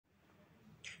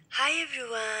Hi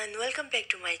everyone, welcome back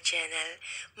to my channel.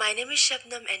 My name is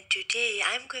Shabnam and today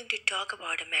I am going to talk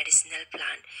about a medicinal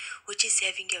plant which is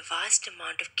having a vast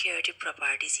amount of curative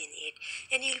properties in it,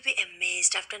 and you'll be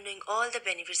amazed after knowing all the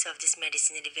benefits of this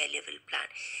medicinally valuable plant.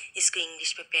 इसको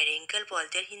English में पेरिंकल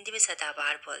बोलते हैं और हिंदी में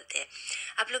सदाबहार बोलते हैं।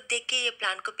 आप लोग देख के ये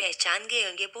प्लांट को पहचान गए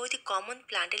होंगे, बहुत ही कॉमन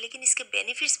प्लांट है लेकिन इसके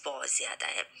बेनिफिट्स बहुत ज़्यादा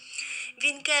है।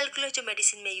 विन का एल्कलॉइड जो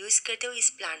मेडिसिन में यूज़ करते हैं वो इस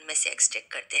प्लांट में से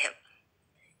एक्सट्रैक्ट करते हैं।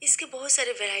 इसके बहुत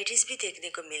सारे वैरायटीज भी देखने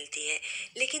को मिलती है,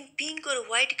 लेकिन पिंक और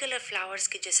वाइट कलर फ्लावर्स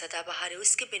के जो सदाबहार है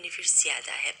उसके बेनिफिट्स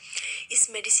ज़्यादा है। इस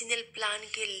मेडिसिनल प्लांट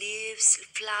के लीव्स,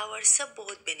 फ्लावर सब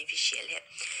बहुत बेनिफिशियल है।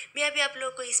 मैं अभी आप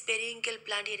लोगों को इस पेरिविंकल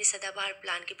प्लांट यानी सदाबहार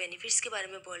प्लांट के बेनिफिट्स के बारे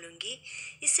में बोलूँगी।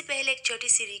 इससे पहले एक छोटी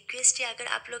सी रिक्वेस्ट है, अगर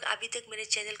आप लोग अभी तक मेरे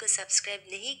चैनल को सब्सक्राइब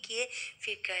नहीं किए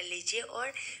फिर कर लीजिए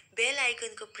और बेल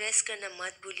आइकन को प्रेस करना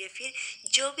मत भूलिए। फिर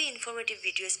जो भी इंफॉर्मेटिव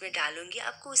वीडियोस मैं डालूंगी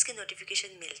आपको उसके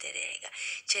नोटिफिकेशन मिलते रहेगा।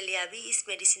 चलिए अभी इस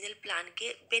मेडिसिनल प्लांट के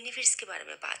बेनिफिट्स के बारे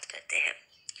में बात करते हैं।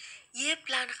 ये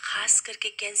प्लांट खास करके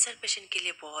कैंसर पेशेंट के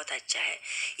लिए बहुत अच्छा है।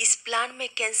 इस प्लांट में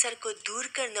कैंसर को दूर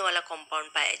करने वाला कंपाउंड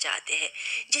पाए जाते हैं,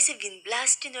 जैसे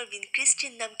विनब्लास्टिन और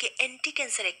विनक्रिस्टिन नाम के एंटी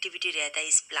कैंसर एक्टिविटी रहता है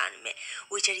इस प्लांट में,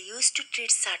 which are used to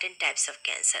treat certain types of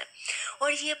cancer.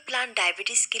 और ये प्लांट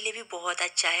डायबिटीज के लिए भी बहुत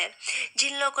अच्छा है।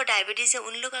 जिन लोगों को डायबिटीज है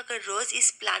उन लोग अगर रोज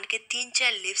इस प्लांट के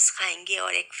 3-4 लीव्स खाएंगे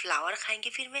और एक फ्लावर खाएंगे,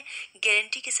 फिर मैं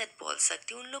गारंटी के साथ बोल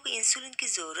सकती हूँ उन लोगों को इंसुलिन की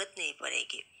जरूरत नहीं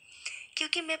पड़ेगी,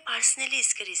 क्योंकि मैं पर्सनली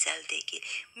इसके रिजल्ट देखी।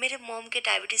 मेरे मॉम के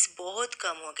डायबिटीज़ बहुत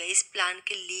कम हो गए इस प्लांट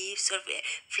के लीव्स और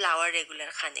फ्लावर रेगुलर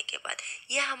खाने के बाद।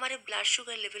 यह हमारे ब्लड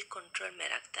शुगर लेवल कंट्रोल में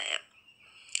रखता है।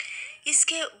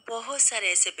 इसके बहुत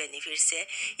सारे ऐसे बेनिफिट्स है।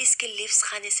 इसके लीव्स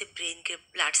खाने से ब्रेन के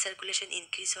ब्लड सर्कुलेशन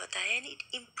इंक्रीज होता है and it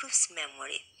improves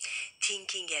memory,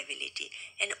 thinking ability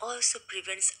and also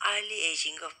prevents early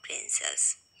ageing of brain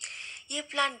cells. ये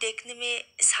प्लांट देखने में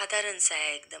साधारण सा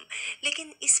है एकदम,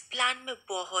 लेकिन इस प्लांट में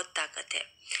बहुत ताकत है।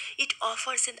 It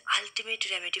offers an ultimate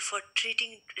remedy for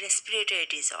treating respiratory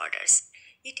disorders.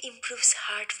 It improves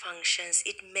heart functions,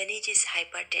 it manages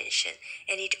hypertension,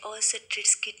 and it also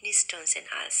treats kidney stones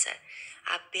and ulcer.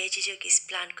 आप बेझिझक इस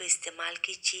प्लांट को इस्तेमाल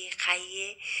कीजिए,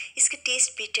 खाइए। इसका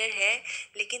टेस्ट बिटर है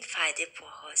लेकिन फ़ायदे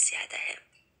बहुत ज़्यादा है।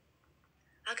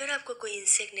 अगर आपको कोई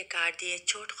इंसेक्ट ने काट दिया,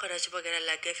 चोट खरोच वगैरह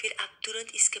लग गए, फिर आप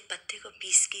तुरंत इसके पत्ते को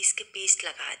पीस के इसके पेस्ट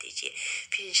लगा दीजिए,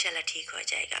 फिर इंशाल्लाह ठीक हो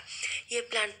जाएगा। ये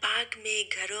प्लांट पार्क में,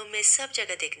 घरों में सब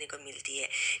जगह देखने को मिलती है,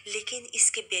 लेकिन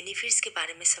इसके बेनिफिट्स के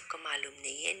बारे में सबको मालूम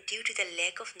नहीं है, and due to the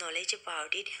lack of knowledge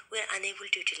about it we are unable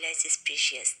to utilise this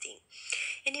precious thing.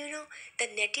 And you know, the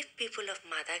native people of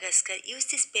Madagascar use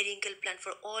this periwinkle plant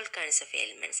for all kinds of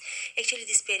ailments. Actually,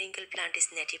 this periwinkle plant is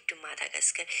native to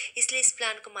Madagascar, इसलिए इस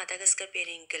plant को Madagascar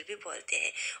periwinkle भी बोलते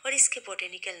हैं और इसके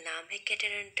botanical नाम है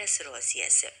Catharanthus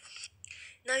roseus।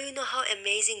 Now you know how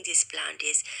amazing this plant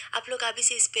is. आप लोग अभी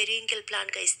से इस पेरिविंकल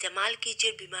प्लांट का इस्तेमाल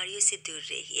कीजिए और बीमारियों से दूर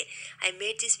रहिए। I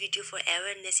made this video for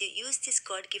awareness. You use this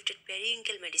God-gifted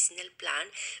periwinkle medicinal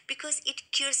plant because it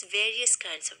cures various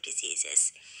kinds of diseases.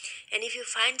 And if you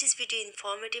find this video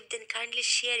informative, then kindly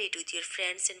share it with your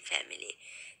friends and family.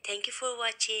 Thank you for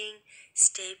watching.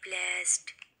 Stay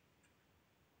blessed.